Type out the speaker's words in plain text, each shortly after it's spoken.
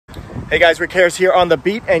Hey guys, Rick Harris here on The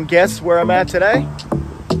Beat, and guess where I'm at today?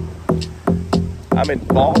 I'm in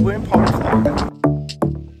Baldwin Park, Florida.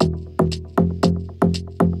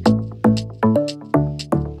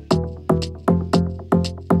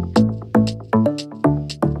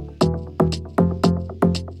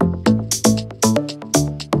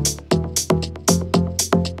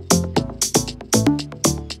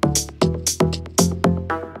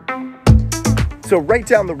 So right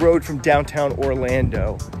down the road from downtown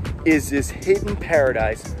Orlando is this hidden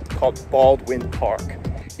paradise called Baldwin Park.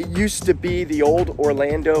 It used to be the old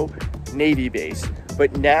Orlando Navy base,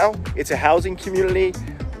 but now it's a housing community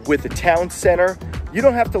with a town center. You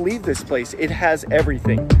don't have to leave this place. It has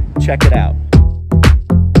everything. Check it out.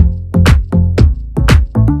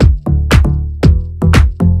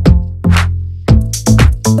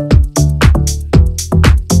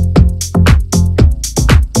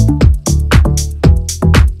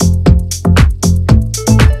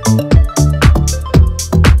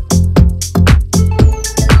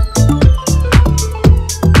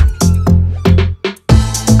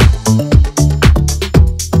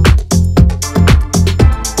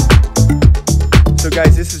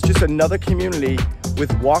 Guys, this is just another community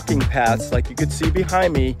with walking paths like you could see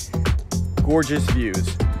behind me. Gorgeous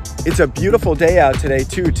views. It's a beautiful day out today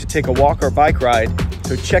too to take a walk or bike ride,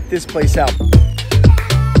 so check this place out.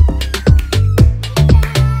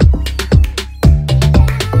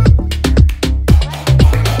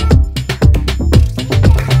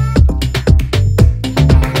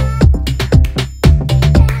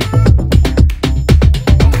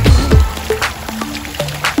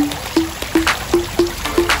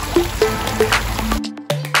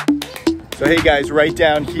 So hey guys, right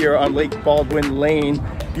down here on Lake Baldwin Lane,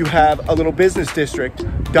 you have a little business district.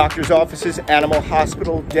 Doctor's offices, animal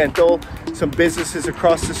hospital, dental, some businesses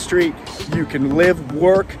across the street. You can live,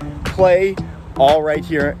 work, play, all right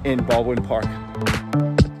here in Baldwin Park.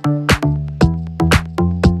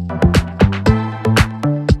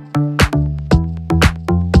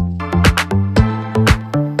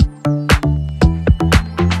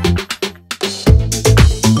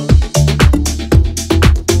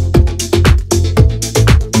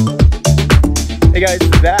 Hey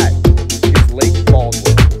guys, that is Lake Baldwin.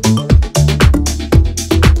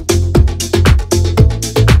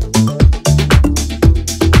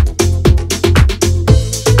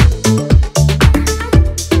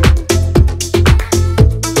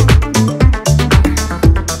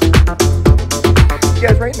 You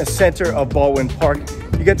guys, right in the center of Baldwin Park,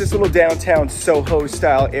 you got this little downtown Soho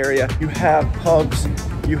style area. You have pubs,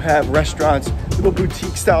 you have restaurants, little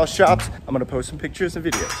boutique style shops. I'm gonna post some pictures and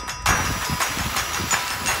videos.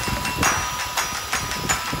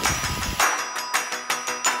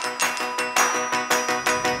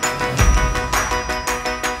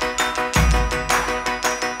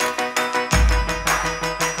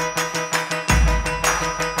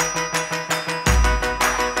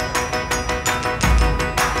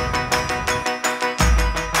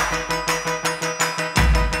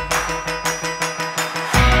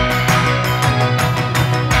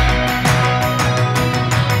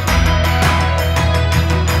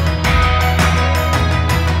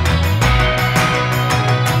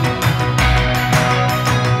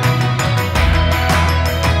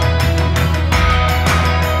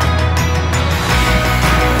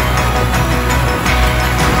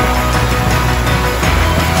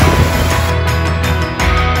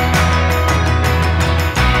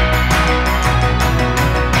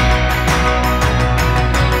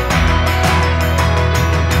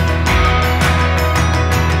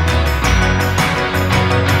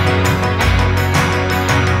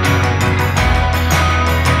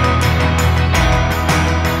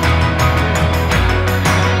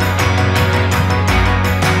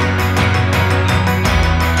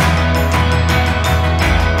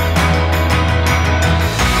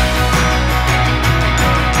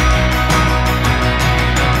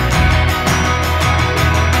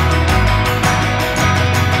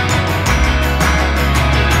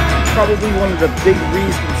 Probably one of the big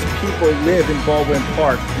reasons people live in Baldwin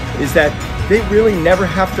Park is that they really never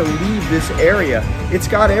have to leave this area. It's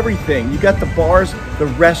got everything. You got the bars, the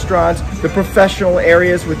restaurants, the professional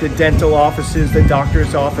areas with the dental offices, the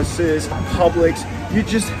doctor's offices, Publix. You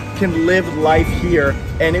just can live life here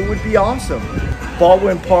and it would be awesome.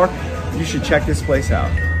 Baldwin Park, you should check this place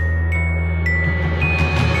out.